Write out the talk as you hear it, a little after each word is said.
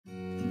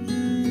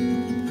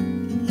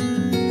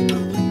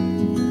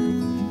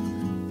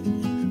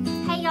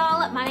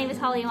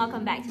Holly and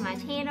welcome back to my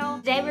channel.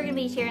 Today we're gonna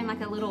be sharing like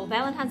a little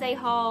Valentine's Day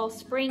haul,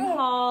 spring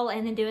haul,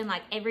 and then doing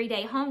like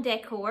everyday home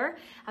decor.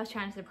 I was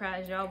trying to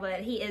surprise y'all, but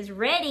he is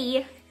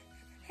ready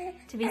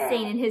to be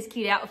seen in his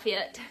cute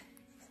outfit.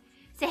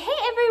 Say hey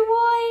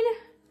everyone!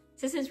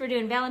 So since we're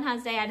doing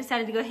Valentine's Day, I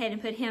decided to go ahead and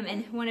put him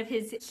in one of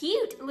his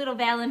cute little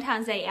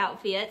Valentine's Day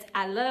outfits.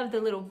 I love the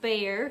little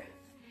bear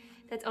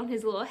that's on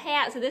his little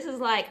hat. So this is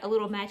like a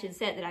little matching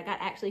set that I got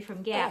actually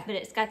from Gap, but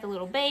it's got the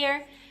little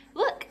bear.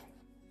 Look,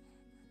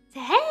 say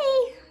hey,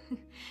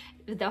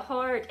 the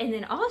heart, and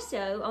then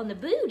also on the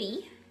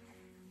booty,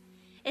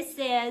 it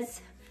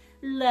says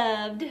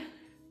loved.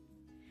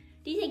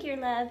 Do you think you're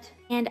loved?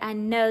 And I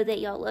know that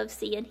y'all love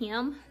seeing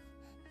him.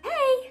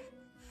 Hey,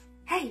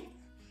 hey.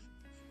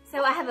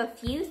 So I have a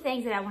few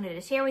things that I wanted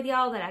to share with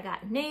y'all that I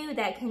got new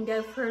that can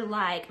go for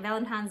like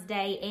Valentine's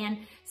Day and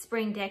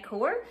spring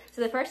decor.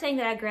 So the first thing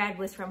that I grabbed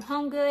was from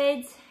Home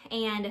Goods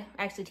and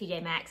actually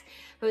TJ Maxx.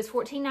 It was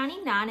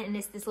 $14.99 and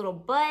it's this little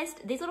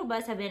bust. These little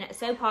busts have been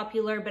so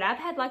popular, but I've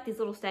had like these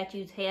little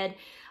statues head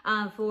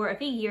for a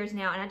few years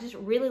now and I just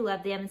really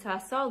love them. And so I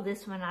saw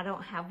this one. I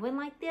don't have one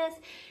like this.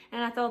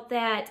 And I thought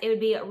that it would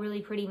be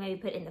really pretty, maybe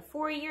put in the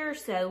foyer.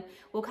 So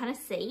we'll kind of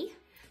see.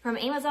 From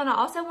Amazon, I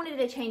also wanted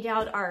to change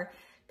out our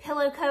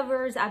pillow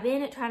covers. I've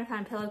been trying to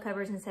find pillow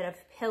covers instead of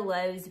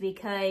pillows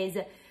because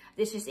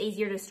it's just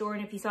easier to store.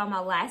 And if you saw my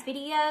last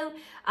video,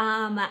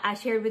 I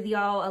shared with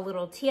y'all a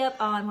little tip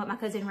on what my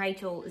cousin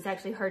Rachel is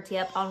actually her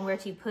tip on where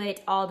to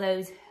put all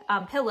those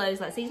pillows,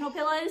 like seasonal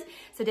pillows.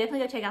 So definitely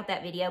go check out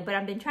that video. But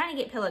I've been trying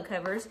to get pillow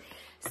covers.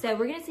 So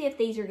we're gonna see if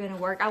these are gonna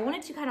work. I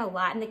wanted to kind of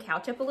lighten the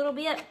couch up a little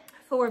bit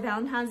for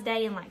Valentine's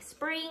Day and like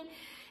spring.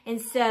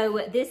 And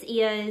so this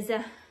is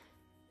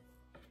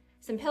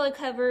some pillow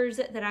covers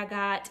that I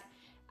got.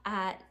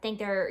 I think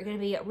they're gonna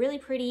be really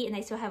pretty and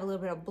they still have a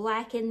little bit of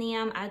black in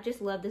them. I just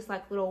love this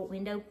like little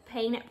window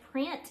pane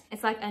print.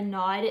 It's like a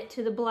nod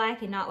to the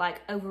black and not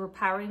like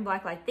overpowering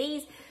black like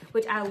these,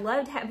 which I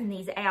loved having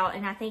these out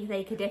and I think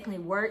they could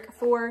definitely work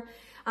for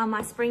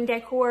my spring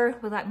decor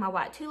with like my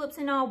white tulips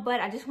and all, but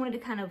I just wanted to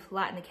kind of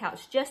lighten the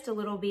couch just a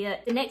little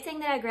bit. The next thing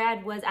that I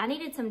grabbed was I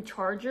needed some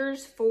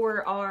chargers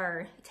for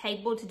our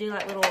table to do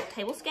like little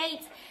table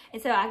skates.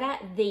 And so I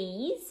got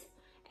these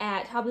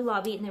at Hobby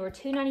Lobby and they were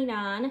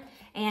 $2.99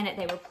 and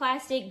they were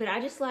plastic, but I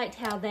just liked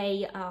how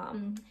they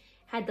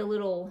had the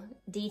little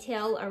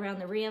detail around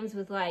the rims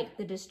with like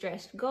the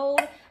distressed gold.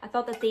 I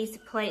thought that these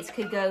plates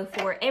could go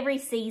for every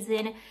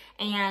season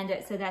and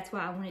so that's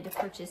why I wanted to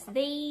purchase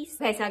these.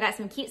 Okay, so I got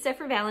some cute stuff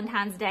for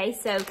Valentine's Day.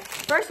 So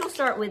first we'll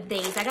start with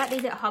these. I got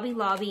these at Hobby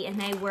Lobby and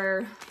they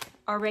were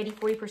already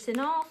 40%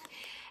 off.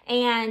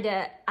 And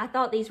I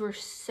thought these were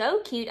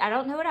so cute. I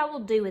don't know what I will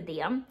do with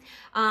them,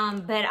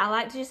 but I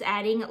like just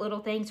adding little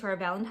things to our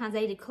Valentine's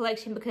Day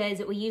collection because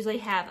we usually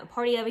have a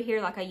party over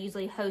here. Like I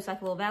usually host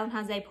like a little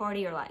Valentine's Day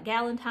party or like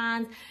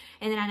Galentine's.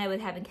 And then I know with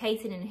having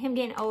Kason and him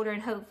getting older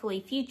and hopefully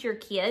future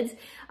kids,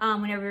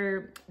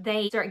 whenever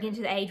they start getting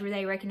to the age where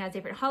they recognize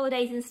different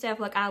holidays and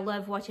stuff, like I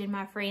love watching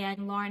my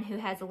friend Lauren, who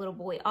has a little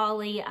boy,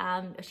 Ollie.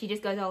 She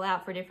just goes all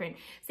out for different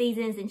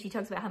seasons and she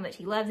talks about how much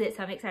he loves it.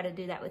 So I'm excited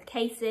to do that with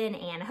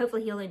Kason and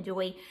hopefully he'll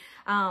enjoy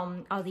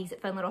all these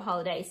fun little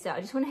holidays. So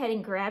I just went ahead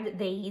and grabbed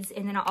these.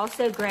 And then I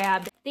also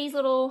grabbed these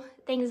little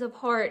things of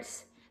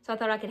hearts. So I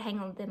thought I could hang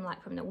on them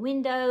like from the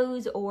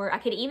windows, or I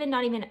could even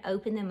not even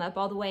open them up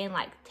all the way and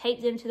like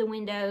tape them to the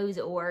windows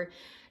or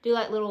do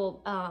like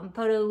little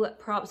photo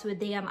props with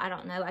them. I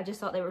don't know. I just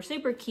thought they were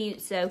super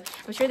cute. So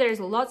I'm sure there's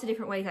lots of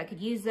different ways I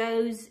could use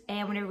those.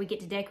 And whenever we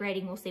get to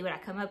decorating, we'll see what I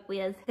come up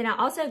with. Then I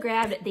also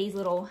grabbed these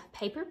little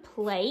paper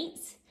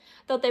plates.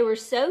 Thought they were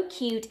so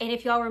cute. And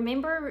if y'all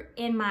remember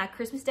in my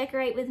Christmas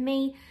decorate with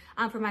me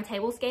for my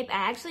tablescape,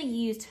 I actually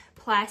used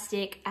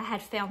plastic. I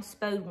had found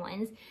spode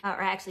ones, or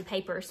actually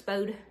paper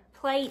spode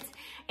plates,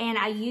 and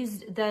I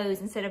used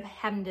those instead of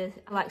having to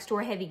like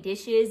store heavy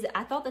dishes.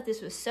 I thought that this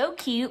was so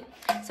cute,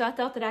 so I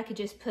thought that I could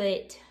just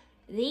put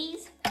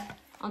these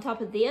on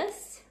top of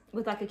this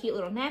with like a cute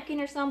little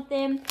napkin or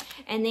something,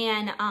 and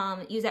then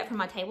use that for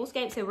my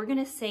tablescape. So we're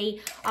gonna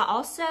see.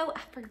 I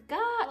forgot,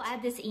 I'll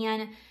add this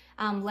in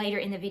later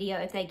in the video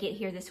if they get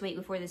here this week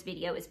before this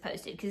video is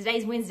posted, because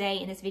today's Wednesday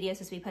and this video is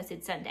supposed to be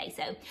posted Sunday,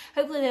 so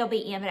hopefully they'll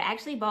be in. But I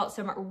actually bought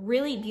some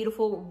really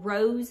beautiful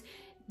rose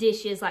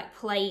dishes, like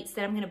plates,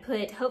 that I'm gonna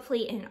put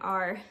hopefully in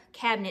our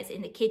cabinets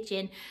in the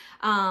kitchen.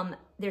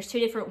 There's two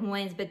different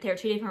ones, but they're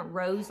two different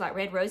rose, like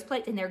red rose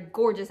plates, and they're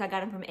gorgeous. I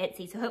got them from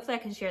Etsy, so hopefully I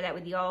can share that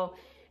with y'all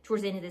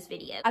towards the end of this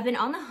video. I've been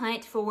on the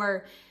hunt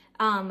for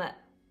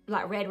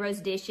like red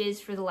rose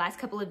dishes for the last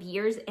couple of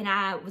years, and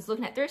I was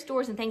looking at thrift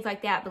stores and things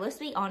like that, but let's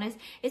be honest,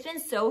 it's been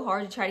so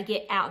hard to try to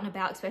get out and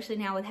about, especially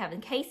now with having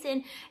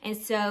Kason. And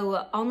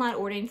so online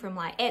ordering from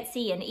like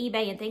Etsy and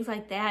eBay and things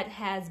like that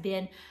has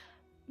been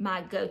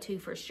my go-to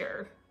for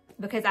sure.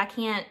 because I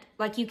can't,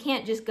 like, you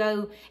can't just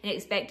go and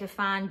expect to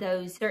find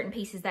those certain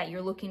pieces that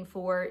you're looking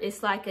for.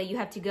 It's like you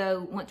have to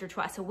go once or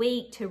twice a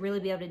week to really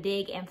be able to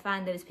dig and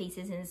find those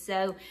pieces. And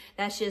so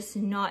that's just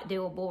not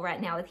doable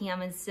right now with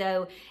him. And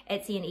so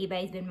Etsy and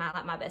eBay has been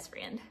my best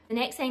friend. The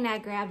next thing that I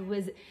grabbed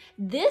was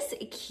this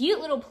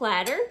cute little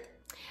platter.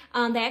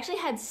 They actually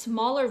had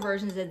smaller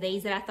versions of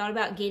these that I thought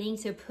about getting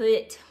to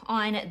put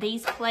on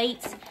these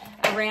plates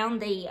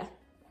around the,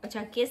 which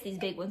I guess these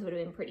big ones would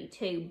have been pretty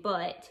too,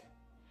 but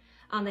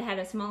they had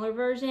a smaller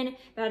version,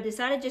 but I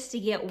decided just to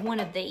get one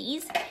of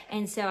these,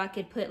 and so I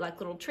could put like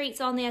little treats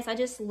on this. I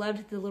just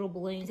loved the little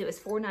balloons. It was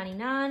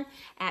 $4.99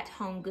 at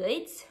Home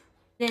Goods.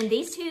 Then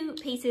these two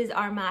pieces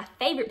are my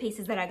favorite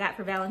pieces that I got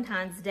for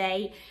Valentine's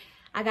Day.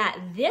 I got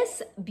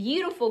this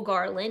beautiful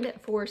garland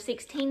for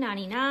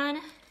 $16.99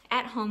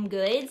 at Home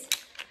Goods.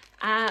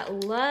 I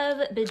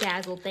love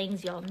bedazzled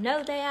things, y'all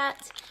know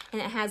that,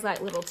 and it has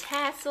like little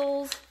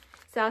tassels.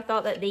 So I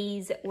thought that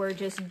these were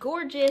just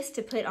gorgeous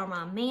to put on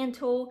my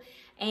mantle,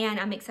 and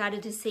I'm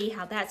excited to see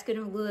how that's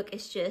gonna look.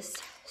 It's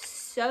just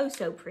so,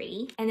 so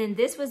pretty. And then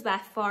this was by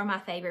far my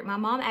favorite. My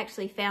mom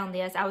actually found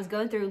this. I was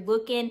going through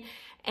looking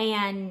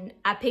and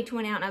I picked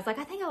one out and I was like,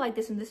 I think I like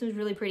this one. This one's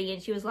really pretty.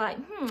 And she was like,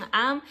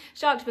 I'm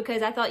shocked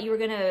because I thought you were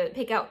gonna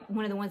pick out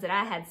one of the ones that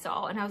I had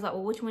saw. And I was like,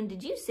 well, which one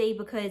did you see?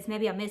 Because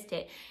maybe I missed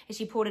it. And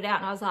she pulled it out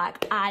and I was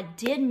like, I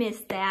did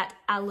miss that.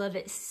 I love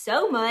it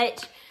so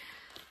much.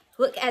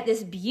 Look at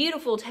this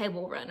beautiful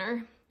table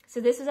runner. So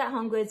this is at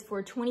Home Goods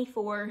for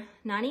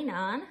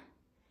 $24.99.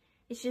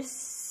 It's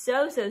just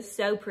so, so,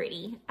 so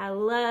pretty. I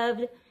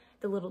loved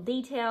the little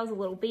details, the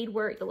little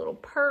beadwork, the little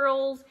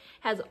pearls.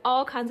 Has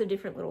all kinds of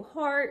different little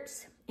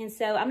hearts. And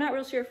so I'm not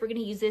real sure if we're gonna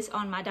use this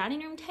on my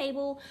dining room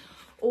table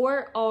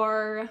or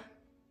our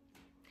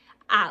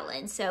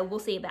island. So we'll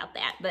see about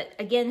that. But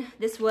again,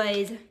 this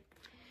was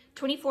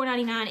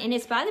 $24.99, and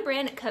it's by the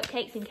brand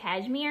Cupcakes and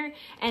Cashmere.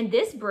 And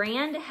this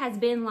brand has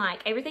been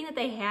like, everything that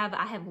they have,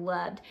 I have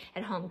loved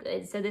at Home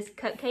Goods. So this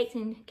Cupcakes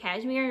and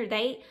Cashmere,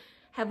 they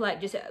have like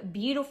just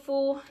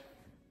beautiful,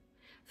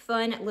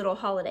 fun little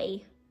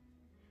holiday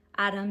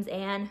items,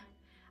 and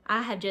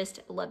I have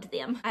just loved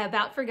them. I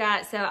about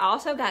forgot, so I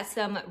also got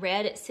some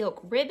red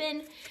silk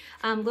ribbon.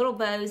 Little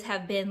bows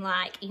have been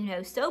like, you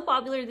know, so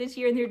popular this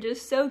year, and they're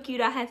just so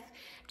cute. I have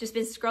just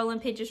been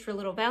scrolling pictures for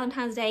little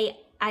Valentine's Day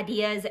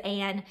ideas,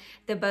 and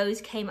the bows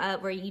came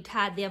up where you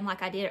tied them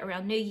like I did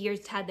around New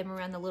Year's, tied them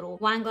around the little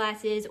wine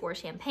glasses or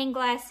champagne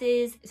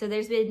glasses. So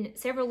there's been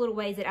several little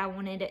ways that I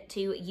wanted to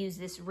use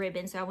this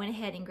ribbon. So I went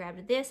ahead and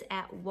grabbed this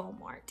at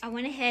Walmart. I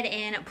went ahead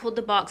and pulled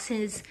the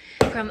boxes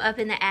from up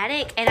in the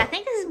attic, and I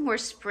think this is more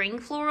spring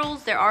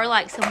florals. There are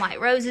like some white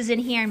roses in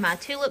here, and my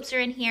tulips are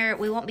in here.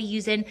 We won't be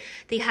using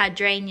the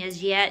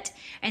hydrangeas yet.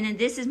 And then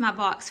this is my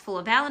box full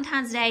of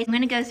Valentine's Day. I'm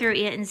gonna go through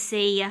it and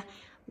see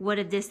what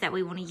of this that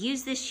we want to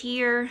use this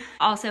year.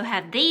 Also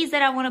have these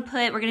that I want to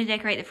put. We're going to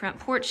decorate the front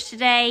porch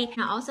today.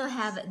 And I also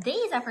have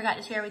these I forgot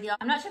to share with y'all.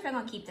 I'm not sure if I'm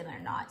going to keep them or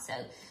not, so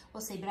we'll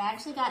see. But I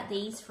actually got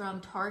these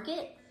from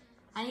Target.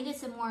 I needed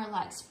some more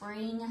like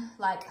spring,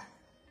 like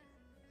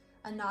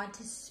a nod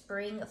to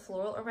spring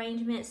floral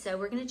arrangement. So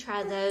we're going to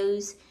try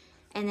those.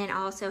 And then I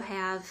also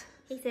have,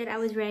 he said I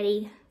was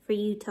ready for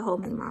you to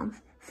hold me, Mom.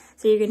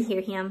 So you're going to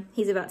hear him.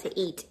 He's about to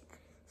eat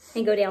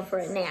and go down for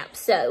a nap.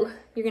 So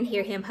you're gonna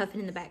hear him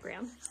huffing in the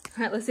background.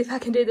 All right, let's see if I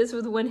can do this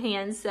with one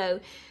hand. So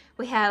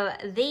we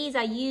have these.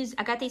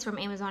 I got these from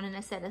Amazon in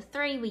a set of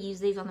 3. We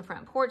used these on the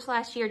front porch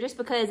last year just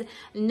because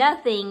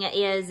nothing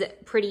is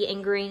pretty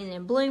and green and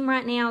in bloom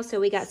right now. So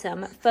we got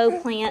some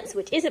faux plants,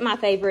 which isn't my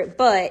favorite,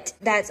 but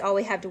that's all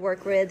we have to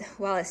work with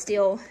while it's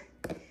still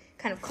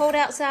kind of cold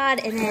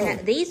outside. And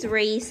then these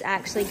wreaths I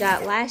actually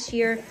got last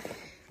year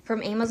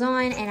from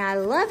Amazon, and I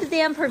loved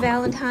them for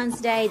Valentine's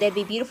Day. They'd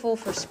be beautiful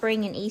for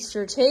spring and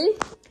Easter too.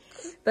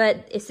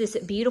 But it's this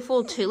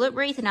beautiful tulip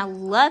wreath, and I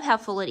love how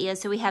full it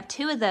is. So we have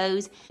 2 of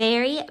those.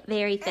 Very,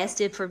 very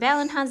festive for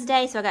Valentine's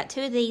Day. So I got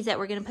 2 of these that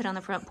we're gonna put on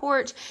the front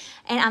porch.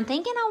 And I'm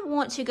thinking I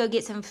want to go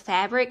get some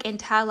fabric and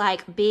tie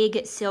like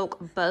big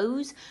silk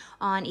bows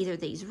on either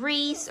these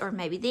wreaths or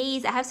maybe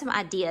these. I have some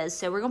ideas,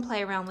 so we're gonna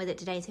play around with it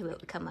today and see what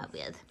we come up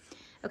with.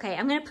 Okay,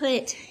 I'm gonna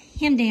put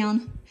him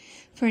down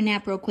for a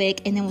nap real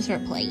quick, and then we'll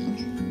start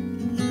playing.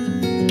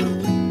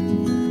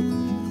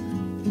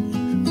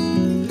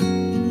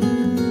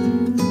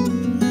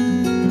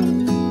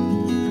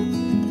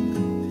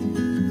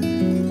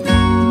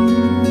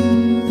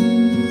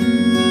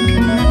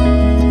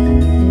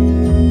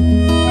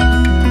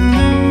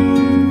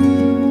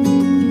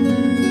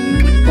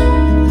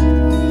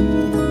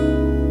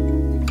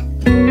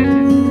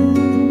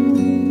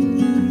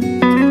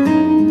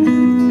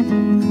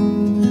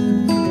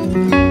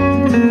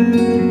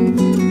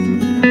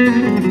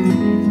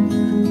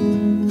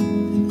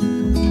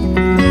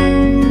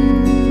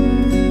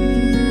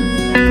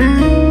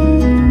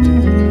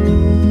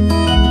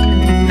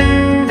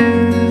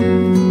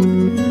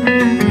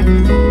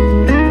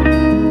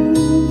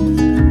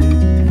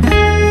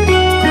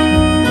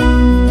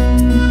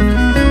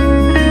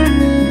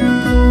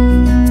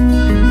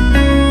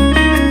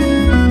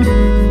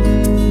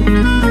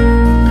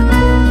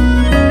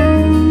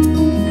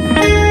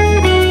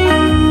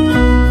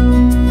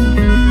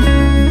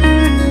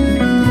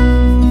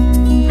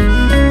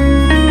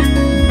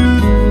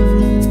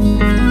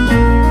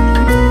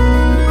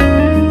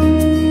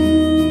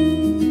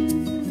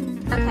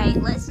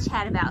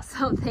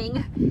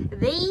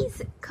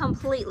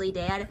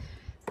 completely, Dad.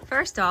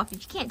 First off,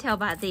 if you can't tell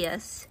by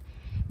this,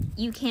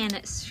 you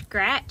can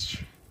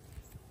scratch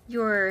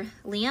your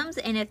limbs,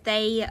 and if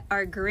they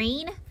are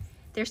green,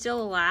 they're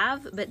still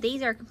alive, but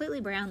these are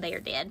completely brown, they are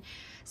dead.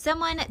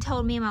 Someone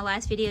told me in my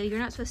last video, you're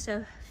not supposed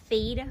to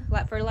feed,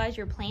 like fertilize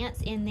your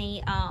plants in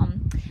the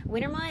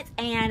winter months,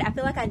 and I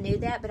feel like I knew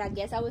that, but I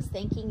guess I was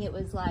thinking it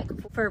was like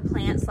for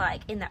plants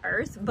like in the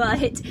earth,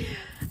 but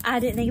I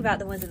didn't think about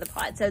the ones in the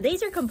pot. So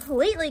these are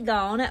completely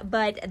gone,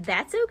 but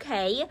that's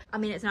okay. I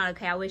mean, it's not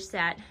okay. I wish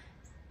that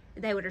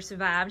they would have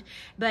survived,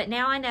 but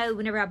now I know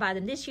whenever I buy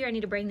them this year, I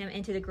need to bring them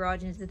into the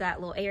garage, into that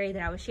little area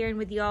that I was sharing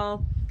with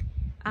y'all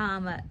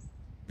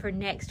for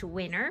next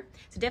winter.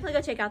 So definitely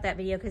go check out that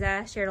video because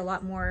I shared a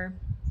lot more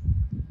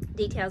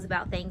details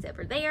about things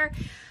over there,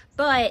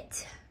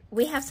 but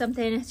we have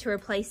something to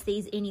replace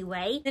these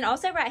anyway. And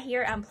also right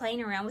here, I'm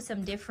playing around with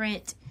some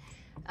different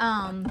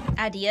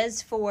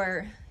ideas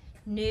for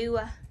new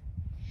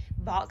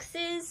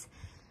boxes.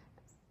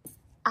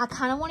 I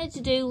kind of wanted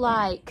to do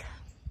like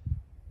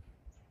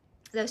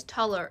those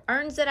taller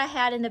urns that I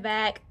had in the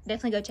back.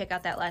 Definitely go check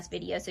out that last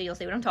video so you'll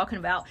see what I'm talking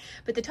about.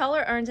 But the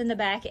taller urns in the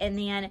back, and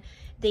then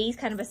these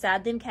kind of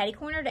beside them, catty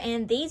cornered,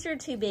 and these are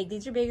too big.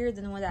 These are bigger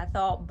than the ones I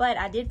thought, but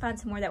I did find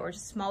some more that were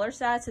smaller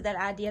size, so that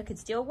idea could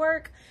still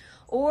work.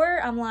 Or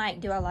I'm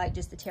like, do I like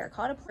just the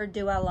terracotta, or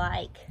do I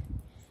like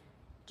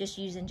just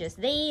using just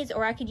these,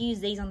 or I could use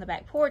these on the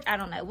back porch? I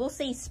don't know. We'll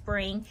see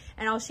spring,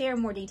 and I'll share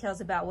more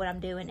details about what I'm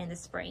doing in the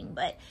spring,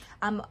 but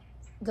I'm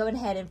going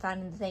ahead and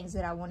finding the things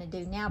that I want to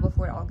do now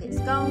before it all gets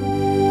gone.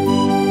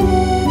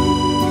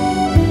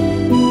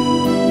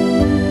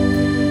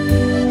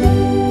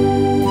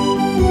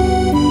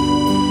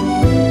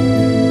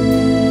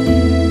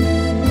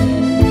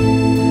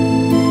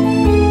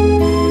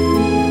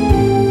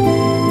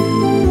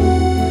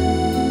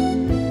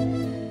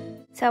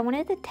 So I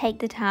wanted to take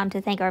the time to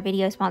thank our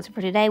video sponsor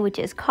for today, which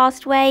is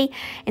Costway.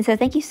 And so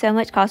thank you so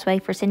much,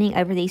 Costway, for sending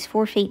over these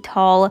 4 feet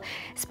tall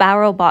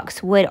spiral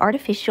boxwood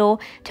artificial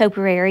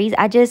topiaries.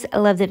 I just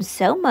love them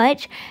so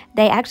much.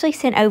 They actually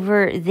sent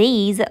over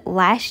these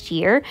last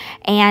year,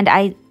 and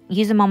I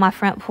used them on my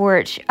front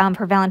porch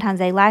for Valentine's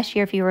Day last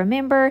year, if you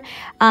remember.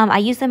 I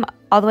used them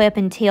all the way up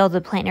until the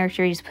plant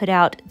nurseries put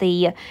out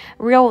the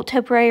real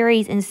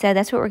topiaries, and so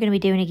that's what we're going to be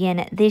doing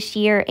again this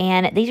year.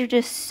 And these are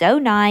just so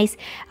nice.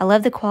 I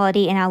love the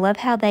quality, and I love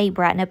how they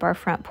brighten up our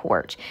front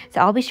porch. So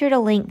I'll be sure to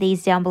link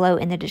these down below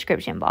in the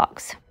description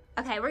box.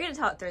 Okay, we're going to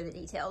talk through the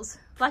details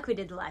like we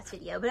did the last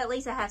video, but at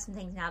least I have some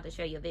things now to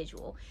show you a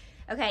visual.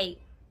 Okay,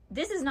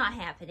 this is not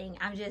happening.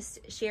 I'm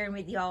just sharing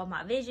with y'all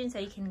my vision so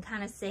you can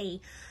kind of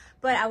see.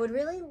 But I would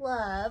really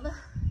love,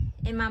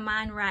 in my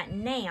mind right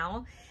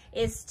now,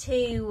 is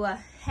to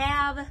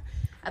have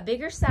a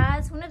bigger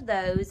size one of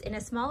those and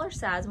a smaller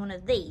size one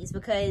of these,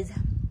 because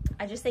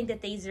I just think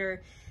that these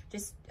are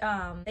just,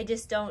 they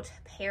just don't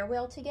pair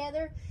well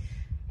together.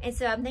 And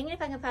so I'm thinking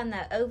if I can find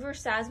the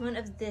oversized one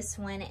of this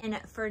one. And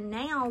for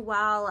now,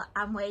 while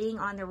I'm waiting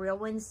on the real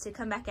ones to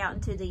come back out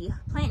into the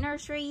plant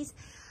nurseries,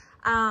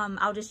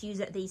 I'll just use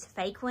these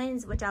fake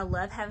ones, which I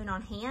love having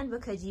on hand,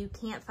 because you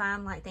can't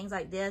find like things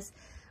like this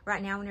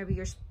right now whenever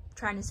you're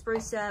trying to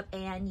spruce up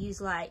and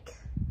use like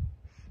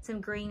some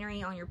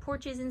greenery on your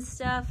porches and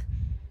stuff,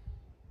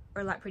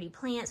 or like pretty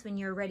plants when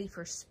you're ready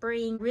for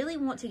spring. Really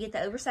want to get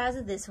the oversized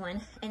of this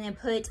one and then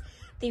put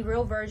the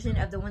real version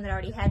of the one that I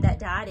already had that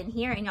dyed in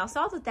here. And y'all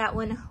saw that that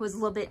one was a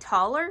little bit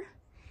taller,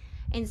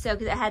 and so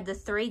because it had the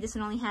 3, this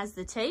one only has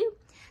the 2,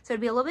 so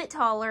it'd be a little bit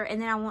taller.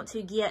 And then I want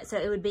to get, so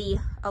it would be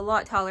a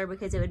lot taller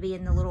because it would be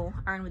in the little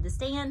urn with the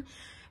stand.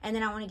 And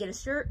then I want to get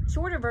a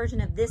shorter version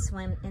of this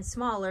one and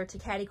smaller to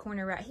catty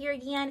corner right here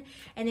again.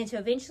 And then to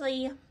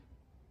eventually, I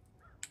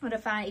want to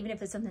find, even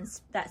if it's something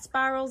that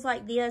spirals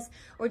like this,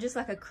 or just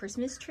like a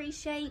Christmas tree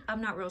shape, I'm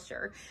not real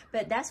sure.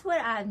 But that's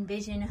what I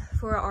envision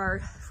for our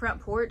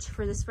front porch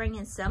for the spring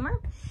and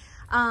summer.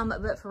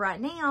 But for right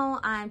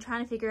now, I'm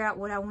trying to figure out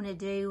what I want to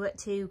do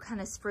to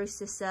kind of spruce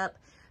this up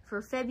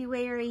for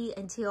February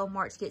until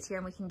March gets here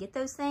and we can get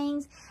those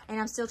things.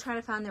 And I'm still trying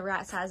to find the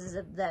right sizes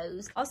of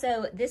those.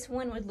 Also, this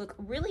one would look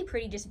really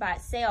pretty just by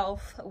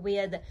itself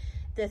with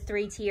the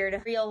 3-tiered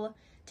real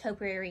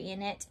topiary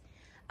in it.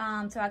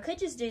 So I could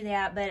just do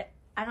that, but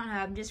I don't know.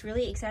 I'm just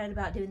really excited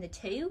about doing the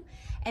 2.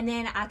 And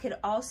then I could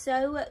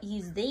also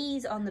use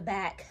these on the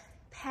back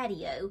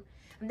patio.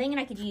 I'm thinking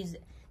I could use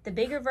the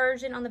bigger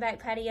version on the back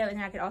patio, and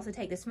then I could also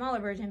take the smaller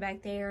version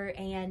back there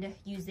and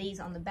use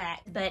these on the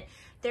back. But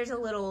there's a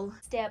little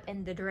step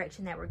in the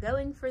direction that we're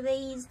going for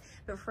these.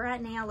 But for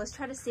right now, let's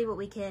try to see what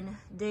we can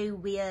do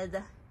with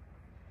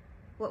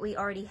what we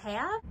already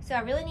have. So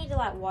I really need to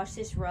like wash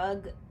this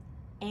rug,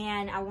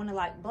 and I want to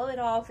like blow it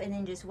off and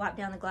then just wipe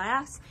down the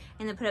glass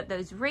and then put up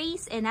those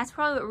wreaths. And that's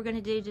probably what we're going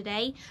to do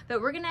today.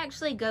 But we're going to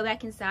actually go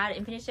back inside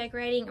and finish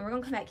decorating, and we're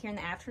going to come back here in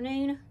the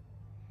afternoon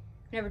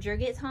whenever Drew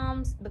gets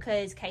home,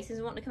 because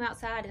Casey's wanting to come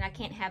outside and I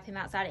can't have him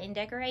outside and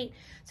decorate.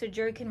 So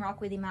Drew can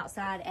rock with him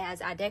outside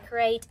as I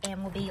decorate,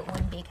 and we'll be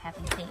one big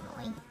happy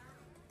family.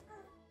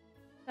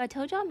 I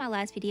told y'all in my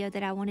last video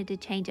that I wanted to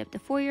change up the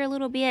foyer a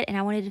little bit and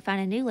I wanted to find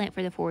a new lamp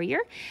for the foyer.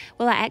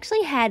 Well, I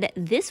actually had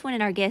this one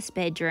in our guest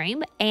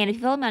bedroom, and if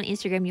you follow me on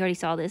Instagram, you already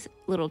saw this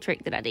little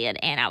trick that I did,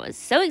 and I was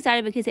so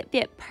excited because it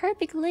fit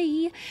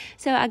perfectly.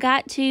 So I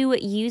got to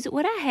use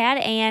what I had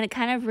and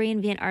kind of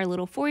reinvent our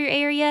little foyer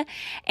area,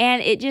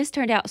 and it just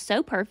turned out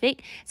so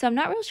perfect. So I'm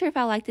not real sure if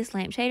I like this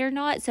lampshade or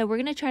not, so we're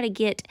going to try to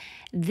get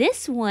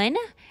this one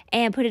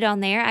and put it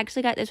on there. I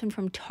actually got this one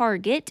from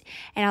Target,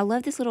 and I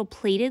love this little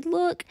pleated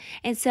look.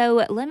 And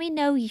so let me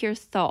know your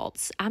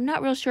thoughts. I'm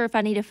not real sure if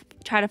I need to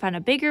try to find a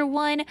bigger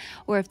one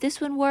or if this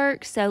one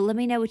works. So let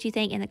me know what you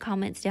think in the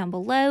comments down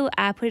below.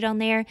 I put it on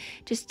there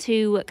just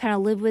to kind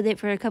of live with it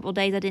for a couple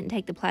days. I didn't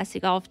take the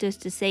plastic off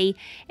just to see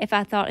if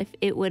I thought if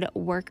it would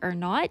work or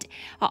not.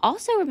 I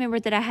also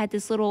remembered that I had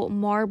this little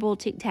marble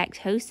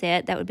tic-tac-toe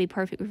set that would be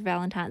perfect for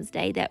Valentine's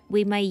Day that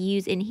we may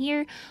use in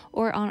here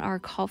or on our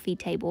coffee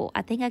table.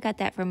 I think I got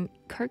that from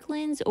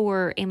Kirkland's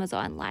or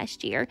Amazon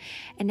last year.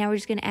 And now we're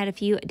just going to add a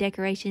few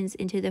decorations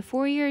into the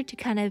foyer to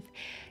kind of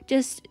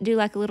just do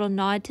like a little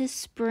nod to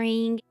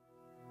spring.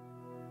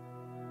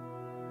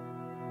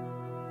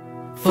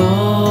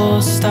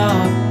 Full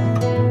stop.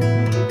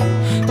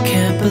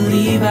 Can't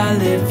believe I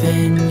live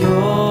in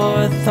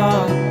your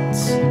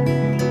thoughts.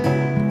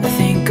 I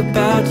think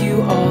about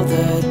you all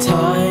the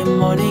time,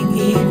 morning,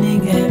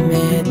 evening, and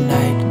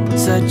midnight.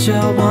 Such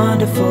a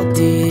wonderful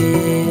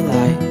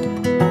delight.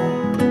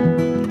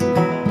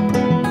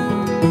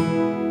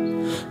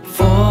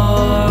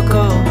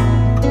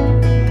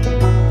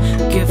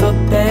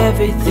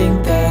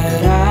 Everything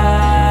that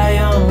I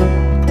own,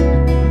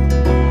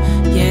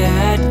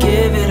 yeah, I'd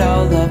give it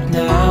all up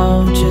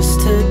now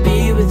just to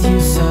be with you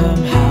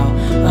somehow.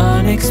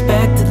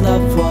 Unexpected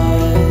love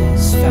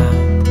was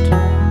found.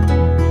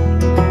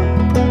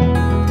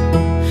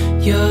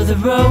 You're the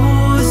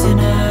rose in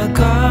a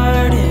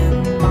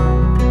garden,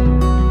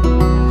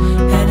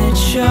 and it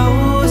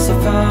shows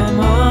if I'm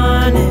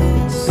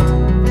honest.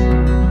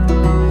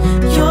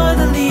 You're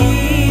the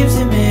leaves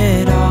in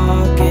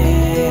mid-August,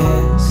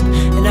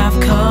 and I've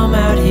come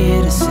out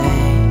here to say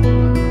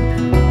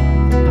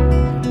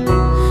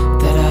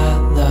that I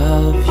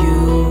love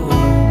you.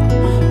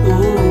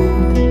 Ooh,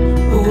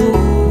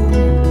 ooh,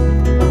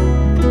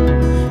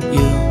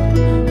 you,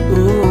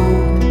 ooh,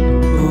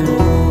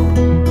 ooh.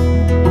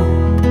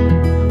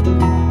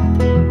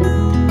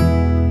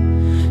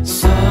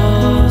 So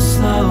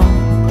slow,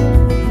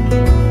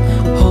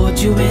 hold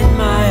you in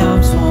my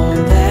arms,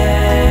 won't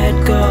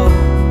let go.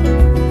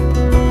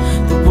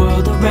 The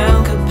world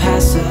around could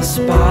pass us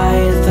by,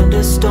 a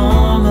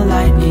thunderstorm, a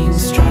lightning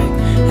strike,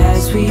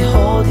 as we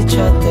hold each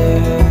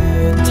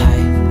other tight.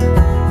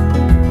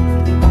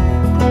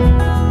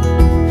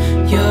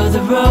 You're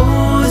the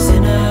rose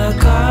in a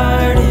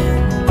garden,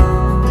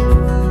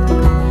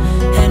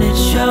 and it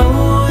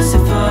shows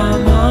if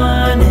I'm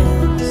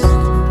honest.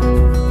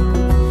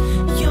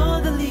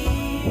 You're the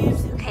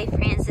leaves. Okay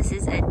friends, this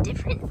is a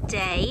different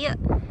day.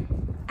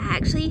 I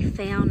actually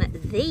found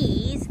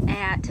these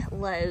at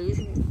Lowe's.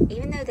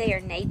 Even though they are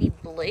navy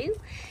blue,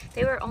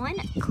 they were on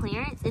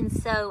clearance, and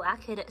so I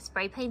could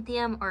spray paint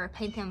them or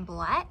paint them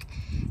black,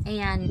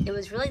 and it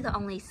was really the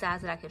only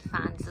size that I could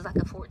find. This is like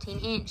a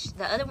 14-inch.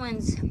 The other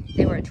ones,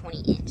 they were a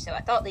 20-inch, so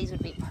I thought these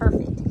would be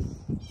perfect.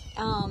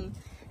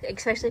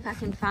 Especially if I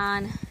can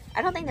find,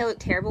 I don't think they look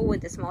terrible with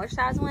the smaller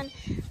size one,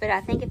 but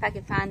I think if I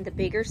could find the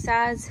bigger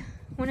size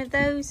one of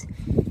those,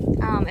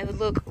 it would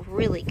look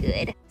really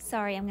good.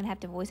 Sorry, I'm gonna have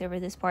to voice over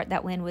this part.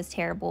 That wind was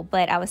terrible,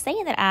 but I was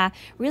saying that I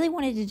really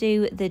wanted to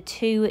do the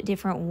two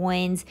different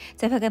ones.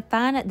 So if I could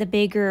find the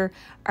bigger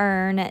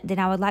urn, then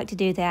I would like to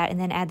do that, and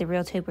then add the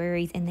real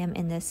tuberries in them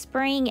in the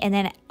spring, and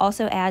then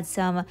also add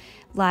some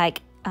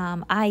like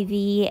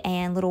ivy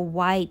and little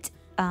white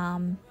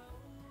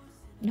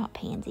not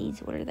pansies,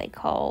 what are they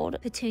called?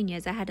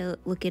 Petunias. I had to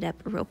look it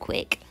up real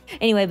quick.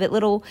 Anyway, but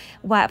little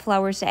white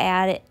flowers to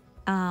add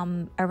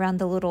around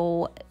the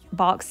little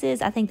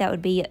boxes. I think that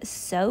would be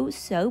so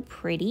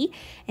pretty.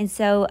 And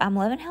so I'm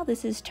loving how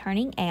this is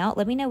turning out.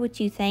 Let me know what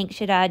you think.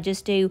 Should I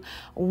just do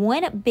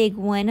one big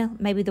one,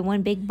 maybe the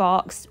one big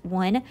box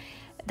one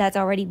that's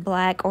already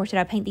black, or should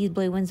I paint these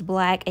blue ones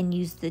black and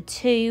use the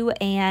two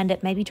and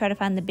maybe try to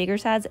find the bigger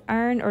size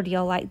urn? Or do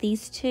y'all like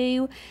these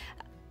two?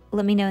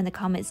 Let me know in the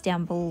comments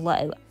down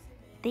below.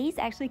 These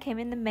actually came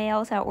in the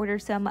mail, so I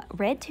ordered some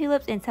red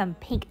tulips and some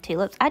pink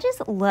tulips. I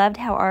just loved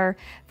how our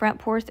front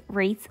porch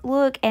wreaths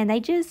look, and they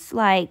just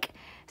like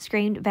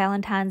screamed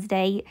Valentine's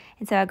Day.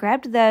 And so I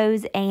grabbed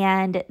those,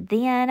 and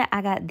then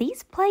I got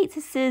these plates.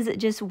 This is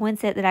just one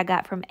set that I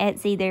got from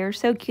Etsy. They're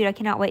so cute. I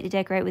cannot wait to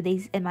decorate with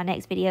these in my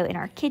next video in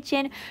our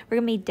kitchen. We're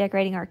gonna be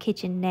decorating our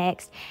kitchen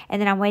next, and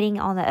then I'm waiting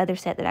on the other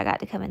set that I got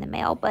to come in the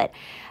mail. But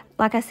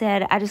like I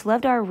said, I just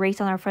loved our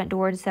wreaths on our front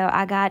door, and so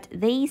I got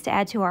these to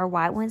add to our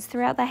white ones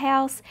throughout the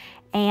house.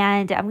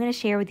 And I'm going to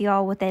share with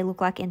y'all what they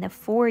look like in the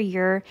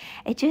foyer.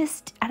 It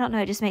just, I don't know,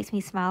 it just makes me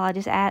smile. I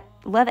just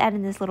love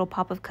adding this little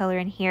pop of color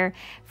in here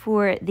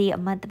for the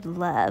month of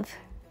love.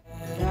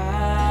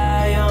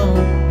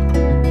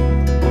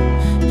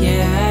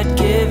 Yeah, I'd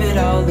give it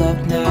all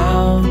up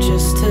now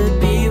just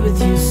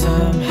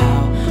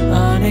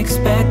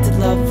unexpected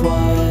love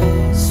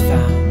was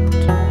found.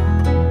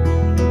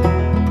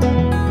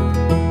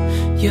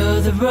 You're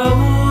the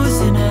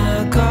rose in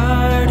a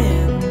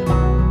garden,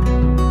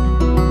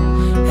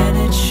 and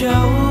it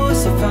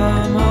shows if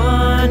I'm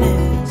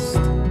honest.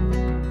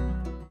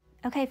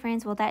 Okay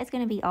friends, well that is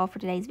going to be all for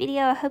today's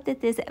video. I hope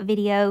that this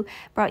video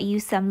brought you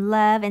some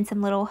love and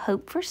some little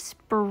hope for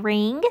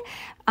spring.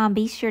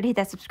 Be sure to hit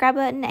that subscribe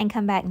button and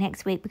come back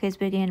next week because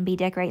we're going to be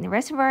decorating the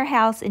rest of our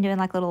house and doing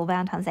like a little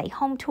Valentine's Day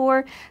home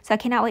tour. So I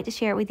cannot wait to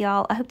share it with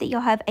y'all. I hope that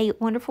y'all have a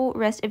wonderful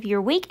rest of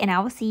your week, and I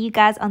will see you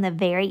guys on the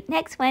very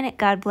next one.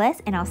 God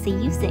bless, and I'll see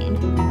you soon.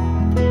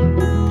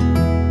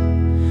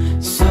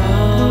 So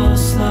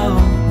slow,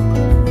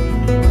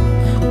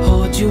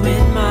 hold you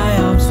in my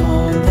arms,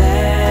 won't let